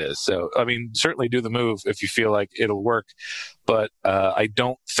think it is. So, I mean, certainly do the move if you feel like it'll work. But I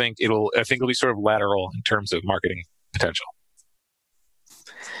think it'll be sort of lateral in terms of marketing potential.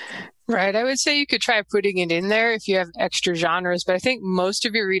 Right. I would say you could try putting it in there if you have extra genres, but I think most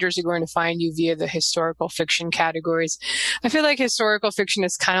of your readers are going to find you via the historical fiction categories. I feel like historical fiction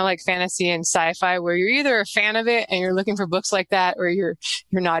is kind of like fantasy and sci-fi, where you're either a fan of it and you're looking for books like that, or you're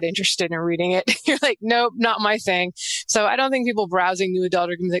not interested in reading it. You're like, nope, not my thing. So I don't think people browsing new adult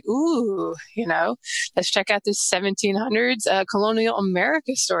are going to be like, ooh, let's check out this 1700s colonial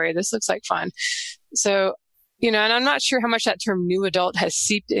America story. This looks like fun. So, and I'm not sure how much that term new adult has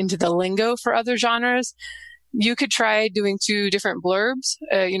seeped into the lingo for other genres. You could try doing 2 different blurbs,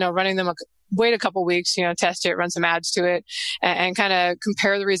 running them, wait a couple weeks, test it, run some ads to it, and kind of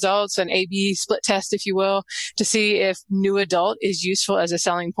compare the results, an A/B split test, if you will, to see if new adult is useful as a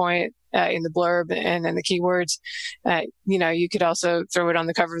selling point in the blurb and then the keywords. You could also throw it on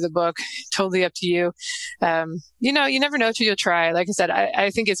the cover of the book. Totally up to you. You never know till you'll try. Like I said, I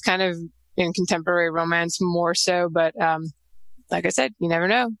think it's kind of in contemporary romance more so, but like I said, you never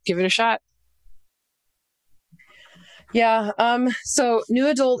know. Give it a shot. Yeah. So new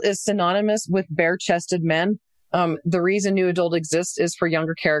adult is synonymous with bare-chested men. The reason new adult exists is for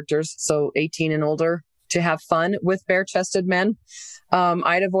younger characters, so 18 and older, to have fun with bare-chested men.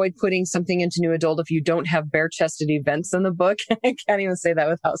 I'd avoid putting something into new adult if you don't have bare-chested events in the book. I can't even say that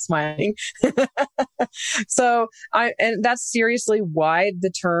without smiling. And that's seriously why the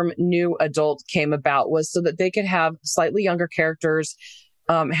term new adult came about, was so that they could have slightly younger characters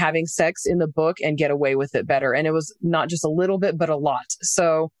having sex in the book and get away with it better. And it was not just a little bit, but a lot.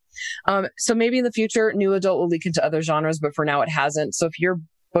 So maybe in the future, new adult will leak into other genres, but for now it hasn't. So if your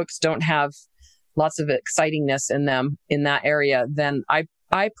books don't have lots of excitingness in them in that area, then I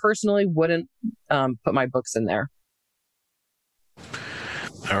personally wouldn't put my books in there.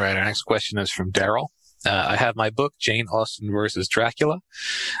 All right. Our next question is from Daryl. I have my book, Jane Austen versus Dracula,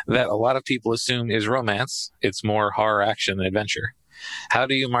 that a lot of people assume is romance. It's more horror, action, and adventure. How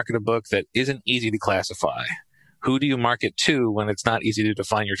do you market a book that isn't easy to classify? Who do you market to when it's not easy to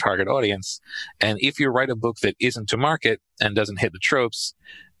define your target audience? And if you write a book that isn't to market and doesn't hit the tropes,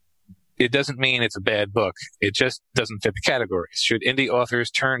 it doesn't mean it's a bad book. It just doesn't fit the categories. Should indie authors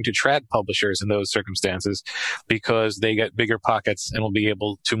turn to trad publishers in those circumstances because they get bigger pockets and will be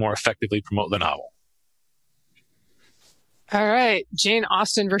able to more effectively promote the novel? All right, Jane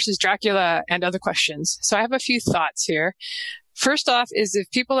Austen versus Dracula and other questions. So I have a few thoughts here. First off is if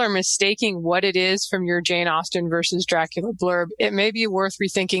people are mistaking what it is from your Jane Austen versus Dracula blurb, it may be worth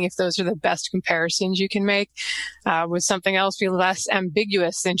rethinking if those are the best comparisons you can make. Would something else be less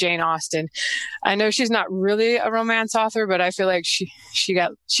ambiguous than Jane Austen? I know she's not really a romance author, but I feel like she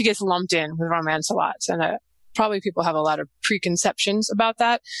gets lumped in with romance a lot. And probably people have a lot of preconceptions about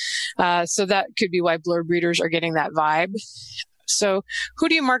that. So that could be why blurb readers are getting that vibe. So who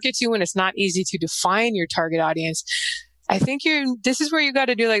do you market to when it's not easy to define your target audience? I think this is where you got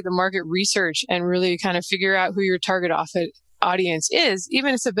to do like the market research and really kind of figure out who your target audience is,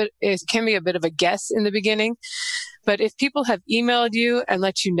 even if it can be a bit of a guess in the beginning. But if people have emailed you and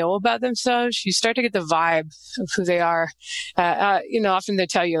let you know about themselves, you start to get the vibe of who they are. Often they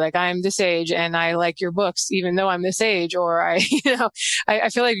tell you like, I'm this age and I like your books, even though I'm this age. Or I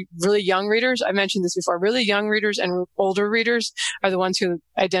feel like really young readers, I mentioned this before, really young readers and older readers are the ones who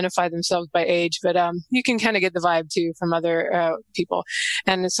identify themselves by age. But you can kind of get the vibe too from other people.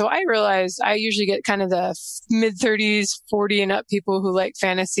 And so I realized I usually get kind of the mid 30s, 40 and up people who like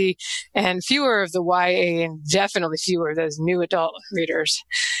fantasy, and fewer of the YA, and definitely fewer of those new adult readers.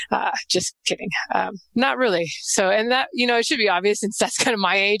 Just kidding. Not really. So, and that, it should be obvious since that's kind of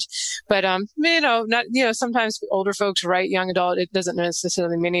my age, but, sometimes older folks write young adult. It doesn't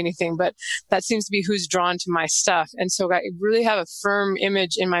necessarily mean anything, but that seems to be who's drawn to my stuff. And so I really have a firm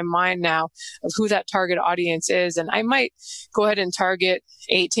image in my mind now of who that target audience is. And I might go ahead and target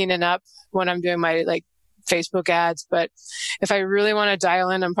 18 and up when I'm doing my Facebook ads. But if I really want to dial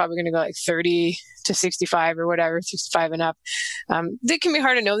in, I'm probably going to go 30 to 65 or whatever, 65 and up. It can be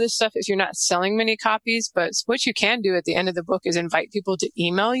hard to know this stuff if you're not selling many copies, but what you can do at the end of the book is invite people to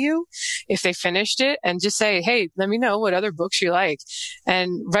email you if they finished it and just say, hey, let me know what other books you like.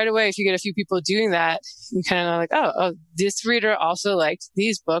 And right away, if you get a few people doing that, you kind of oh, this reader also liked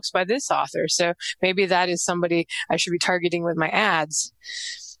these books by this author. So maybe that is somebody I should be targeting with my ads.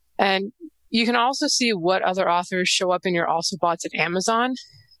 And you can also see what other authors show up in your Also Bots at Amazon.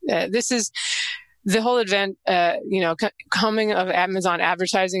 This is the whole event, coming of Amazon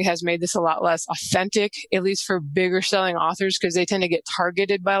advertising has made this a lot less authentic, at least for bigger selling authors, because they tend to get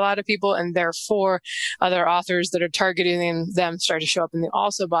targeted by a lot of people, and therefore other authors that are targeting them start to show up in the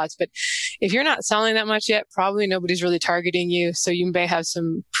Also Bots. But if you're not selling that much yet, probably nobody's really targeting you. So you may have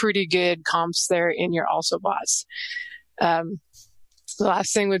some pretty good comps there in your Also Bots. The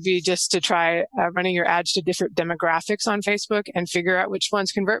last thing would be just to try running your ads to different demographics on Facebook and figure out which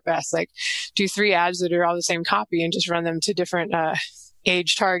ones convert best. Do 3 ads that are all the same copy and just run them to different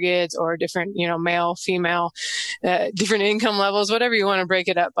age targets or different, male, female, different income levels, whatever you want to break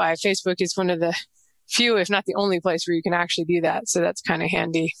it up by. Facebook is one of the few, if not the only place where you can actually do that. So that's kind of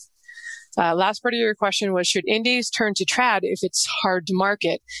handy. Last part of your question was, should indies turn to trad if it's hard to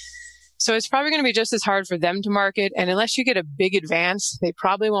market? So it's probably going to be just as hard for them to market. And unless you get a big advance, they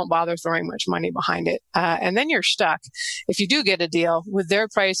probably won't bother throwing much money behind it. And then you're stuck. If you do get a deal with their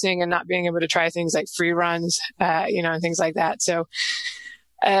pricing and not being able to try things like free runs, and things like that. So,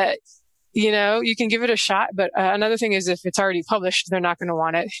 you can give it a shot. But another thing is if it's already published, they're not going to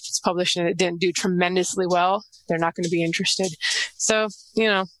want it. If it's published and it didn't do tremendously well, they're not going to be interested. So,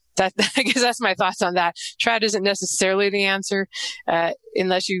 I guess that's my thoughts on that. Trad isn't necessarily the answer,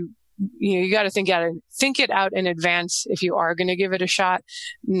 unless you got to think it out in advance if you are going to give it a shot,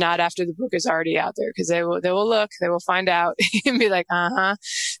 not after the book is already out there, because they will look, they will find out and be like,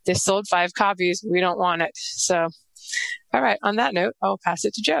 this sold 5 copies. We don't want it. So, all right. On that note, I'll pass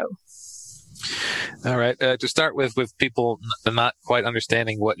it to Joe. All right. To start with people not quite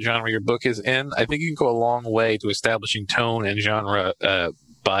understanding what genre your book is in, I think you can go a long way to establishing tone and genre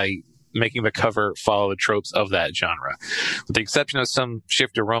by making the cover follow the tropes of that genre. With the exception of some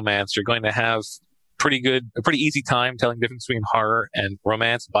shifter romance, you're going to have a pretty easy time telling the difference between horror and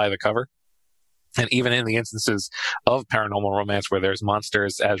romance by the cover. And even in the instances of paranormal romance where there's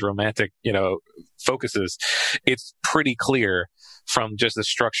monsters as romantic, focuses, it's pretty clear from just the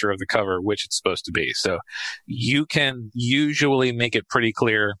structure of the cover which it's supposed to be. So you can usually make it pretty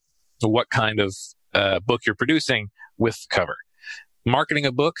clear what kind of book you're producing with the cover. Marketing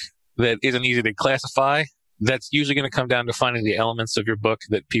a book that isn't easy to classify, that's usually going to come down to finding the elements of your book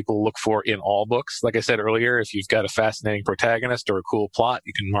that people look for in all books. Like I said earlier, if you've got a fascinating protagonist or a cool plot,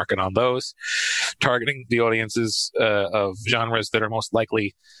 you can market on those. Targeting the audiences of genres that are most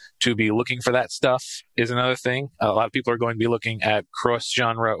likely to be looking for that stuff is another thing. A lot of people are going to be looking at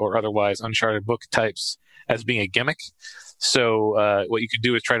cross-genre or otherwise uncharted book types as being a gimmick. So what you could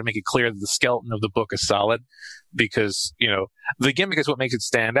do is try to make it clear that the skeleton of the book is solid, because, you know, the gimmick is what makes it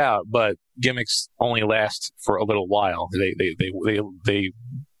stand out, but gimmicks only last for a little while. They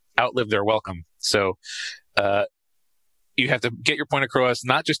outlive their welcome. So you have to get your point across,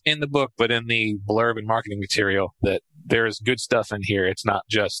 not just in the book, but in the blurb and marketing material, that there's good stuff in here. It's not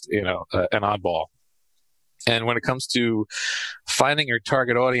just, you know, an oddball. And when it comes to finding your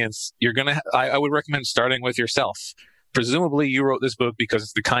target audience, I would recommend starting with yourself. Presumably you wrote this book because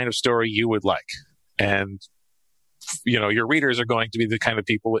it's the kind of story you would like. And, you know, your readers are going to be the kind of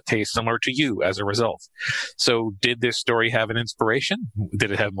people that taste similar to you as a result. So did this story have an inspiration?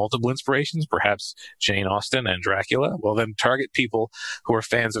 Did it have multiple inspirations? Perhaps Jane Austen and Dracula? Well, then target people who are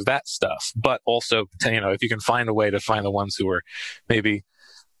fans of that stuff. But also, you know, if you can find a way to find the ones who are maybe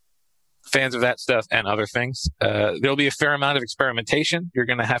fans of that stuff and other things, there'll be a fair amount of experimentation. You're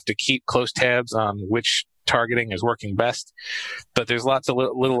going to have to keep close tabs on which targeting is working best, but there's lots of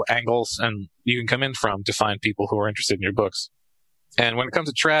little angles and you can come in from to find people who are interested in your books. And when it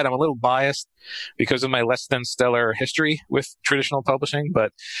comes to trad, I'm a little biased because of my less than stellar history with traditional publishing,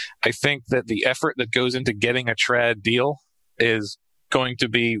 but I think that the effort that goes into getting a trad deal is going to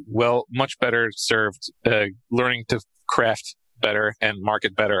be much better served learning to craft better and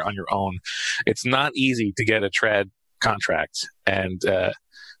market better on your own. It's not easy to get a trad contract, and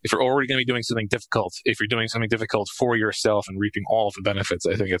if you're already going to be doing something difficult, if you're doing something difficult for yourself and reaping all of the benefits,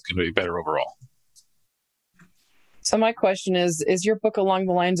 I think it's going to be better overall. So my question is your book along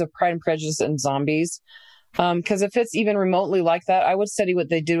the lines of Pride and Prejudice and Zombies? Because if it's even remotely like that, I would study what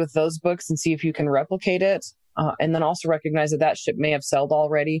they did with those books and see if you can replicate it. And then also recognize that ship may have sailed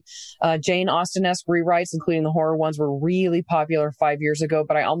already. Jane Austen-esque rewrites, including the horror ones, were really popular 5 years ago,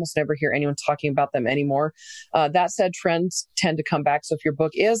 but I almost never hear anyone talking about them anymore. That said, trends tend to come back. So if your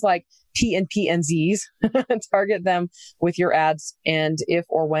book is like P and Z's, target them with your ads. And if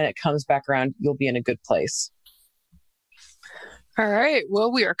or when it comes back around, you'll be in a good place. All right.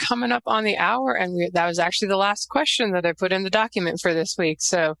 Well, we are coming up on the hour, and that was actually the last question that I put in the document for this week.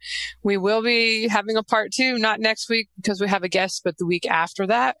 So we will be having a part 2, not next week because we have a guest, but the week after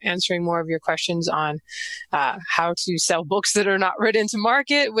that, answering more of your questions on how to sell books that are not written to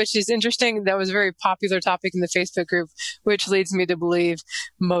market, which is interesting. That was a very popular topic in the Facebook group, which leads me to believe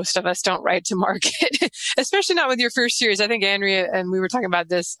most of us don't write to market, especially not with your first series. I think Andrea, and we were talking about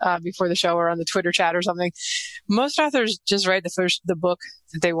this before the show or on the Twitter chat or something. Most authors just write the book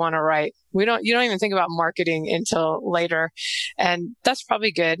that they want to write. You don't even think about marketing until later. And that's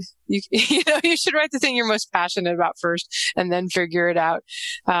probably good. You should write the thing you're most passionate about first and then figure it out.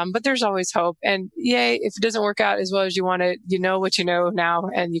 But there's always hope. And yay, if it doesn't work out as well as you want it, you know what you know now,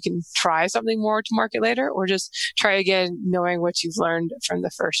 and you can try something more to market later, or just try again, knowing what you've learned from the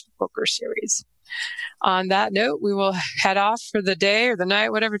first book or series. On that note, we will head off for the day or the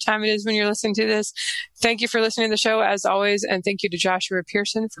night, whatever time it is when you're listening to this. Thank you for listening to the show as always. And thank you to Joshua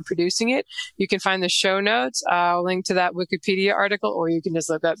Pearson for producing it. You can find the show notes. I'll link to that Wikipedia article, or you can just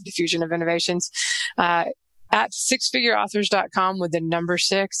look up Diffusion of Innovations at sixfigureauthors.com with the number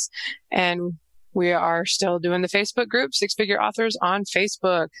 6. And we are still doing the Facebook group, Six Figure Authors on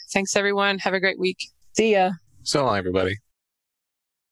Facebook. Thanks, everyone. Have a great week. See ya. So long, everybody.